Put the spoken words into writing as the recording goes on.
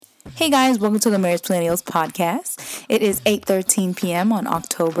Hey guys, welcome to the Marriage Millennials podcast. It is 8:13 p.m. on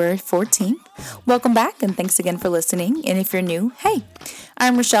October 14th. Welcome back and thanks again for listening. And if you're new, hey,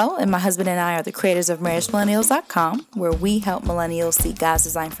 I'm Rochelle and my husband and I are the creators of MarriageMillennials.com, where we help millennials seek God's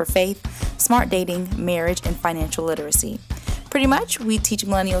design for faith, smart dating, marriage, and financial literacy. Pretty much, we teach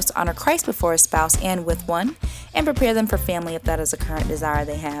millennials to honor Christ before a spouse and with one, and prepare them for family if that is a current desire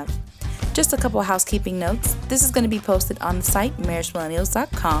they have. Just a couple of housekeeping notes. This is going to be posted on the site,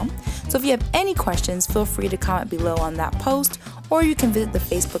 marriagemillennials.com. So if you have any questions, feel free to comment below on that post, or you can visit the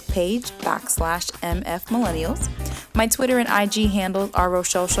Facebook page, /MFMillennials. My Twitter and IG handles are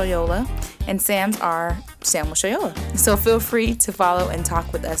Rochelle Shoyola, and Sam's are Samuel Shoyola. So feel free to follow and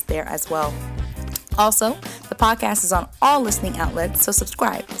talk with us there as well. Also, the podcast is on all listening outlets, so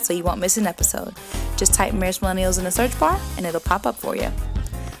subscribe so you won't miss an episode. Just type Marriage Millennials in the search bar, and it'll pop up for you.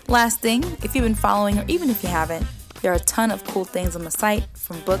 Last thing, if you've been following or even if you haven't, there are a ton of cool things on the site,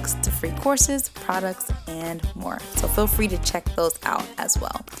 from books to free courses, products, and more. So feel free to check those out as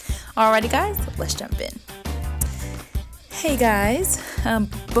well. Alrighty guys, let's jump in. Hey guys,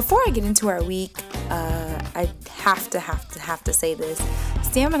 before I get into our week, I have to say this.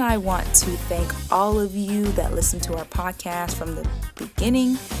 Sam and I want to thank all of you that listened to our podcast from the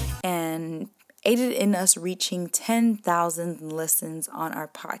beginning and aided in us reaching 10,000 listens on our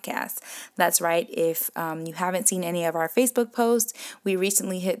podcast. That's right. If you haven't seen any of our Facebook posts, we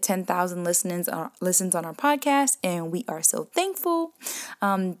recently hit 10,000 listens on our podcast, and we are so thankful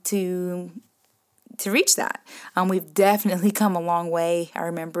to reach that. We've definitely come a long way. I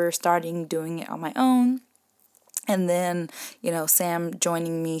remember starting doing it on my own, and then Sam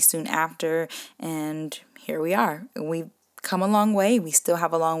joining me soon after, and here we are. We've come a long way. We still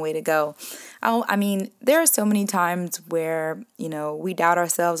have a long way to go. There are so many times where, we doubt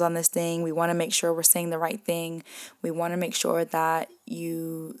ourselves on this thing. We want to make sure we're saying the right thing. We want to make sure that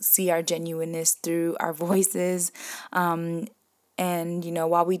you see our genuineness through our voices. And,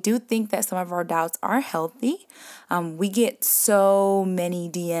 while we do think that some of our doubts are healthy, we get so many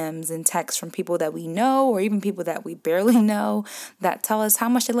DMs and texts from people that we know or even people that we barely know that tell us how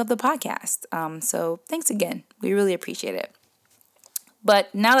much they love the podcast. So thanks again. We really appreciate it.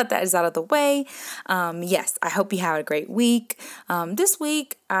 But now that is out of the way, yes, I hope you had a great week. This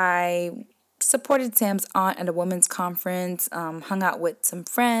week, I supported Sam's aunt at a women's conference, hung out with some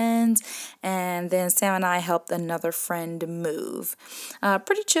friends, and then Sam and I helped another friend move.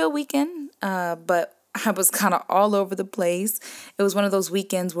 Pretty chill weekend, but I was kind of all over the place. It was one of those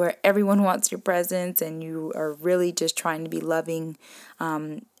weekends where everyone wants your presence and you are really just trying to be loving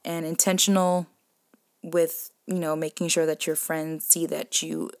and intentional with, making sure that your friends see that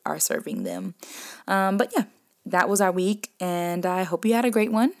you are serving them. But yeah. That was our week, and I hope you had a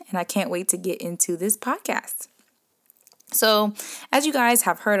great one, and I can't wait to get into this podcast. So, as you guys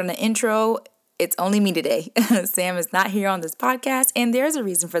have heard on the intro, it's only me today. Sam is not here on this podcast, and there's a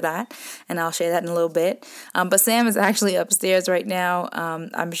reason for that, and I'll share that in a little bit. But Sam is actually upstairs right now.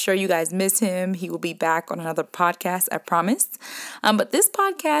 I'm sure you guys miss him. He will be back on another podcast, I promise. But this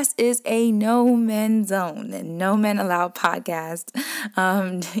podcast is a no men zone and no men allowed podcast.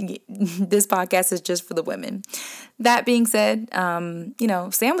 This podcast is just for the women. That being said, Sam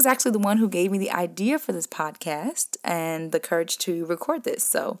was actually the one who gave me the idea for this podcast and the courage to record this.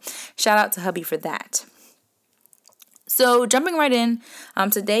 So shout out to hubby for that. So jumping right in,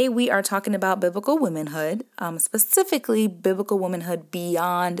 today we are talking about biblical womanhood, specifically biblical womanhood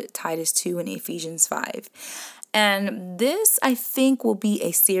beyond Titus 2 and Ephesians 5. And this, I think, will be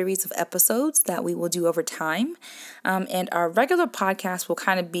a series of episodes that we will do over time. And our regular podcast will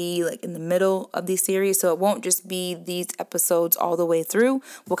kind of be like in the middle of the series. So it won't just be these episodes all the way through.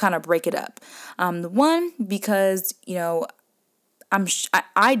 We'll kind of break it up. One, because,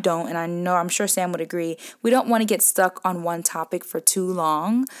 I don't, and I'm sure Sam would agree, we don't want to get stuck on one topic for too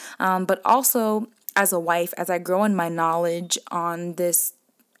long. But also, as a wife, as I grow in my knowledge on these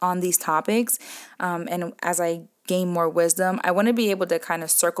topics, and as I gain more wisdom, I want to be able to kind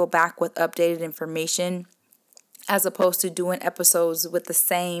of circle back with updated information as opposed to doing episodes with the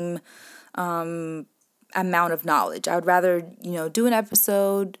same amount of knowledge. I would rather, do an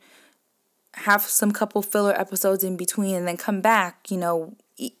episode, have some couple filler episodes in between, and then come back,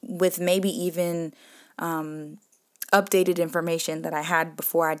 with maybe even updated information that I had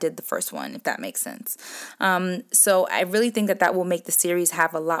before I did the first one, if that makes sense. So I really think that will make the series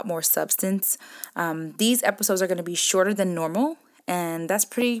have a lot more substance. These episodes are going to be shorter than normal, and that's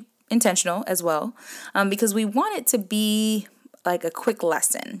pretty intentional as well, because we want it to be like a quick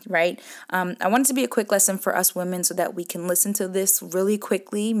lesson, right? I want it to be a quick lesson for us women so that we can listen to this really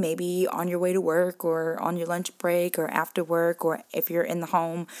quickly, maybe on your way to work or on your lunch break or after work, or if you're in the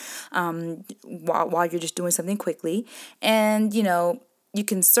home while you're just doing something quickly. And, you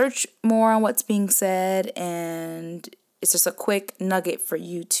can search more on what's being said, and it's just a quick nugget for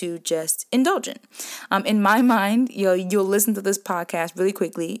you to just indulge in. In my mind, you'll listen to this podcast really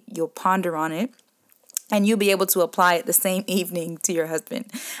quickly, you'll ponder on it, and you'll be able to apply it the same evening to your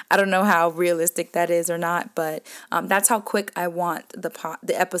husband. I don't know how realistic that is or not, but that's how quick I want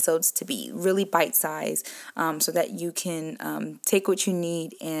the episodes to be, really bite-sized, so that you can take what you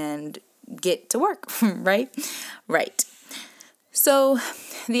need and get to work, right? Right. So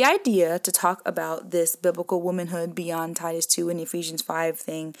the idea to talk about this biblical womanhood beyond Titus 2 and Ephesians 5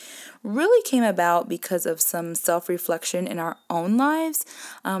 thing really came about because of some self-reflection in our own lives.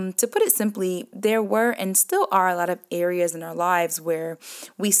 To put it simply, there were and still are a lot of areas in our lives where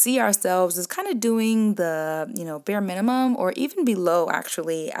we see ourselves as kind of doing the, bare minimum or even below,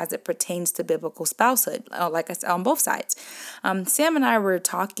 actually, as it pertains to biblical spousehood, like I said, on both sides. Sam and I were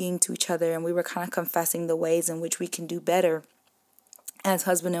talking to each other, and we were kind of confessing the ways in which we can do better as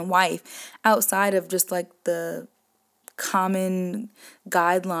husband and wife outside of just like the common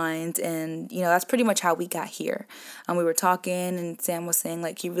guidelines. And that's pretty much how we got here. We were talking, and Sam was saying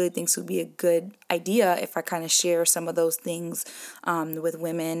like he really thinks it would be a good idea if I kind of share some of those things with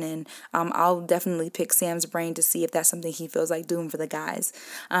women, and I'll definitely pick Sam's brain to see if that's something he feels like doing for the guys.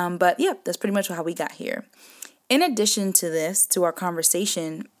 But yeah, that's pretty much how we got here. In addition to this, to our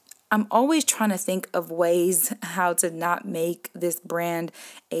conversation, I'm always trying to think of ways how to not make this brand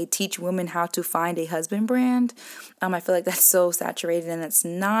a teach women how to find a husband brand. I feel like that's so saturated, and that's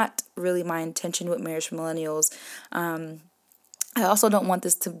not really my intention with Marriage for Millennials. I also don't want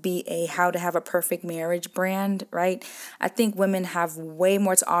this to be a how to have a perfect marriage brand, right? I think women have way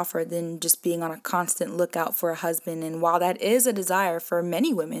more to offer than just being on a constant lookout for a husband. And while that is a desire for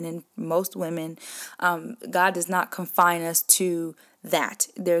many women and most women, God does not confine us to that.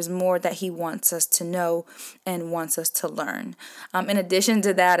 There's more that he wants us to know and wants us to learn. In addition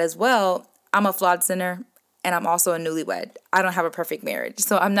to that as well, I'm a flawed sinner. And I'm also a newlywed. I don't have a perfect marriage,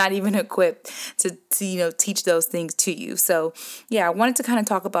 so I'm not even equipped to teach those things to you. So yeah, I wanted to kind of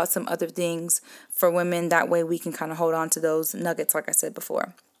talk about some other things for women. That way we can kind of hold on to those nuggets, like I said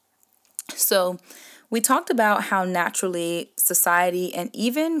before. So we talked about how naturally society and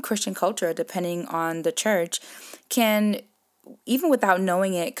even Christian culture, depending on the church, can, even without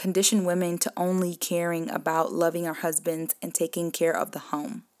knowing it, condition women to only caring about loving our husbands and taking care of the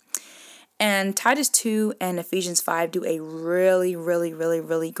home. And Titus 2 and Ephesians 5 do a really, really, really,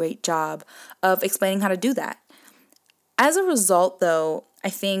 really great job of explaining how to do that. As a result, though, I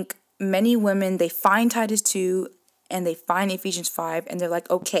think many women, they find Titus 2 and they find Ephesians 5 and they're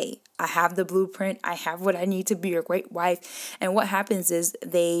like, okay, I have the blueprint. I have what I need to be a great wife. And what happens is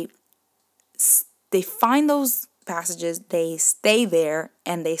they find those passages, they stay there,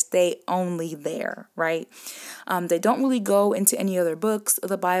 and they stay only there, right? They don't really go into any other books of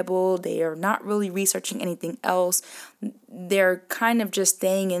the Bible. They are not really researching anything else. They're kind of just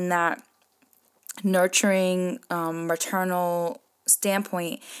staying in that nurturing, maternal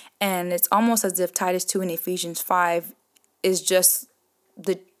standpoint, and it's almost as if Titus 2 and Ephesians 5 is just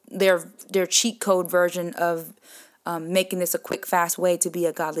their cheat code version of making this a quick, fast way to be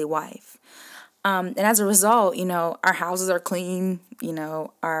a godly wife. And as a result, our houses are clean,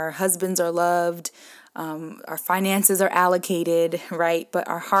 our husbands are loved, our finances are allocated, right? But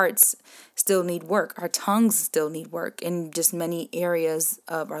our hearts still need work. Our tongues still need work in just many areas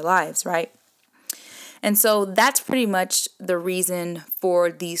of our lives, right? And so that's pretty much the reason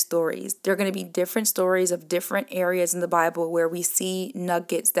for these stories. They're going to be different stories of different areas in the Bible where we see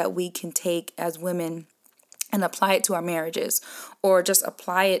nuggets that we can take as women and apply it to our marriages, or just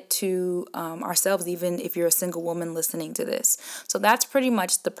apply it to ourselves, even if you're a single woman listening to this. So that's pretty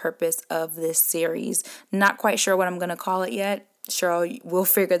much the purpose of this series. Not quite sure what I'm going to call it yet. Sure, we'll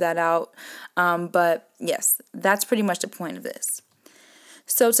figure that out. But yes, that's pretty much the point of this.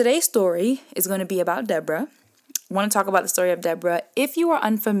 So today's story is going to be about Deborah. I want to talk about the story of Deborah. If you are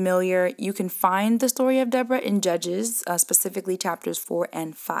unfamiliar, you can find the story of Deborah in Judges, specifically chapters 4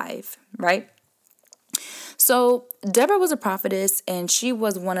 and 5, right? So Deborah was a prophetess, and she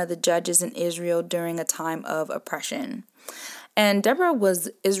was one of the judges in Israel during a time of oppression. And Deborah was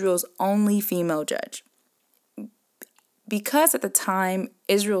Israel's only female judge. Because at the time,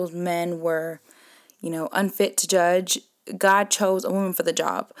 Israel's men were, unfit to judge, God chose a woman for the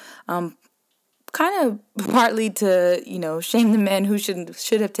job. Kind of partly to, shame the men who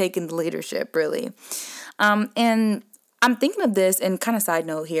should have taken the leadership, really. And I'm thinking of this, and kind of side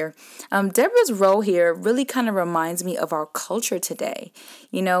note here. Deborah's role here really kind of reminds me of our culture today.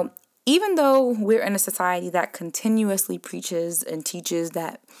 You know, even though we're in a society that continuously preaches and teaches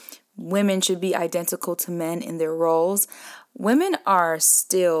that women should be identical to men in their roles, women are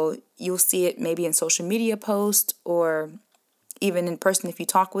still, you'll see it maybe in social media posts or even in person if you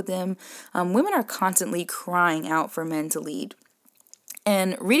talk with them, women are constantly crying out for men to lead.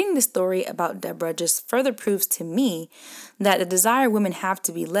 And reading the story about Deborah just further proves to me that the desire women have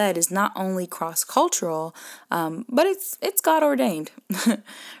to be led is not only cross-cultural, but it's God ordained.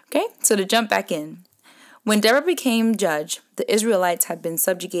 Okay, so to jump back in, when Deborah became judge, the Israelites had been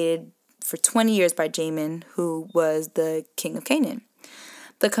subjugated for 20 years by Jamin, who was the king of Canaan.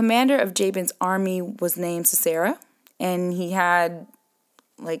 The commander of Jabin's army was named Sisera, and he had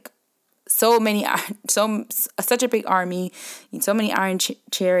like such a big army, so many iron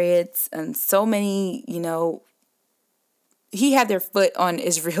chariots, and so many, he had their foot on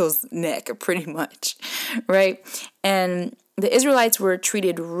Israel's neck pretty much, right? And the Israelites were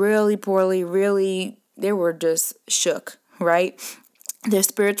treated really poorly, they were just shook, right? Their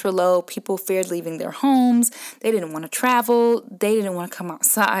spirits were low. People feared leaving their homes. They didn't want to travel. They didn't want to come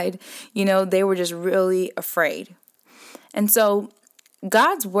outside. They were just really afraid. And so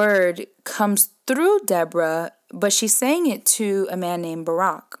God's word comes through Deborah, but she's saying it to a man named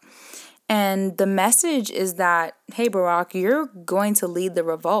Barak. And the message is that, hey, Barak, you're going to lead the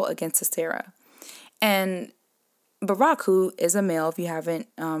revolt against Sisera. And Barak, who is a male, if you haven't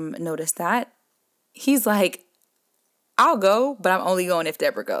noticed that, he's like, I'll go, but I'm only going if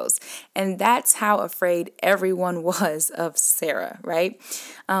Deborah goes. And that's how afraid everyone was of Sisera, right?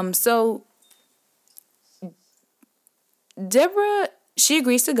 So Deborah, she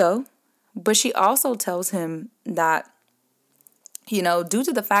agrees to go, but she also tells him that, due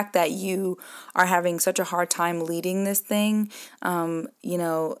to the fact that you are having such a hard time leading this thing,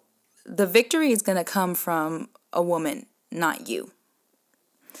 the victory is going to come from a woman, not you.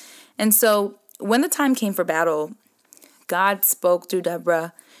 And so when the time came for battle, God spoke through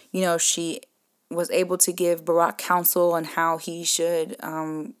Deborah. She was able to give Barak counsel on how he should,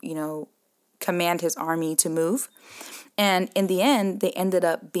 command his army to move. And in the end, they ended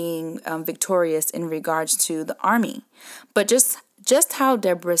up being victorious in regards to the army. But just how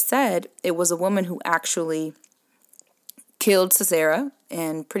Deborah said, it was a woman who actually killed Sisera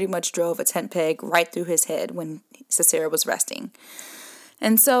and pretty much drove a tent peg right through his head when Sisera was resting.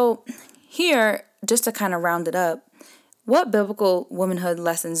 And so here, just to kind of round it up, what biblical womanhood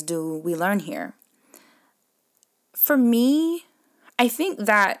lessons do we learn here? For me, I think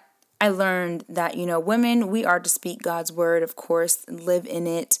that I learned that, women, we are to speak God's word, of course, and live in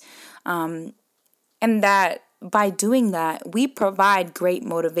it. And that by doing that, we provide great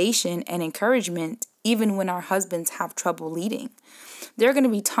motivation and encouragement, even when our husbands have trouble leading. There are going to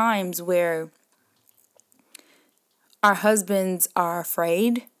be times where our husbands are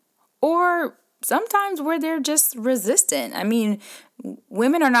afraid, or sometimes where they're just resistant. I mean,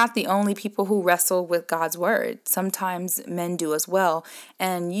 women are not the only people who wrestle with God's word. Sometimes men do as well.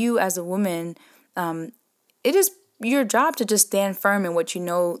 And you as a woman, it is your job to just stand firm in what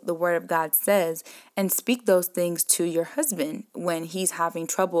the word of God says and speak those things to your husband when he's having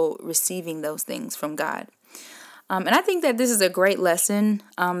trouble receiving those things from God. And I think that this is a great lesson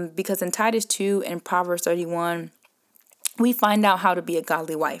because in Titus 2 and Proverbs 31, we find out how to be a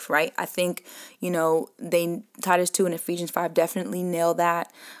godly wife, right? I think, Titus 2 and Ephesians 5 definitely nail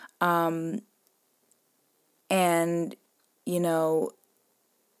that.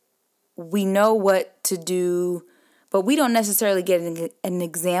 We know what to do, but we don't necessarily get an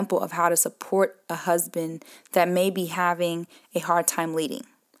example of how to support a husband that may be having a hard time leading.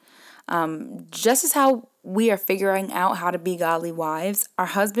 Just as how we are figuring out how to be godly wives, our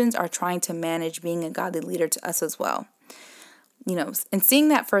husbands are trying to manage being a godly leader to us as well. And seeing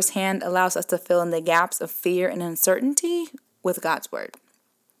that firsthand allows us to fill in the gaps of fear and uncertainty with God's word.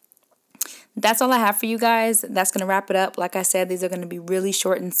 That's all I have for you guys. That's going to wrap it up. Like I said, these are going to be really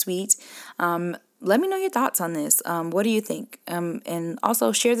short and sweet. Let me know your thoughts on this. What do you think? And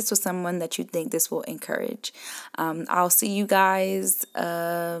also share this with someone that you think this will encourage. I'll see you guys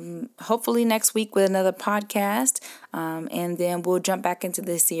hopefully next week with another podcast. And then we'll jump back into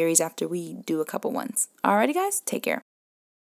this series after we do a couple ones. Alrighty, guys. Take care.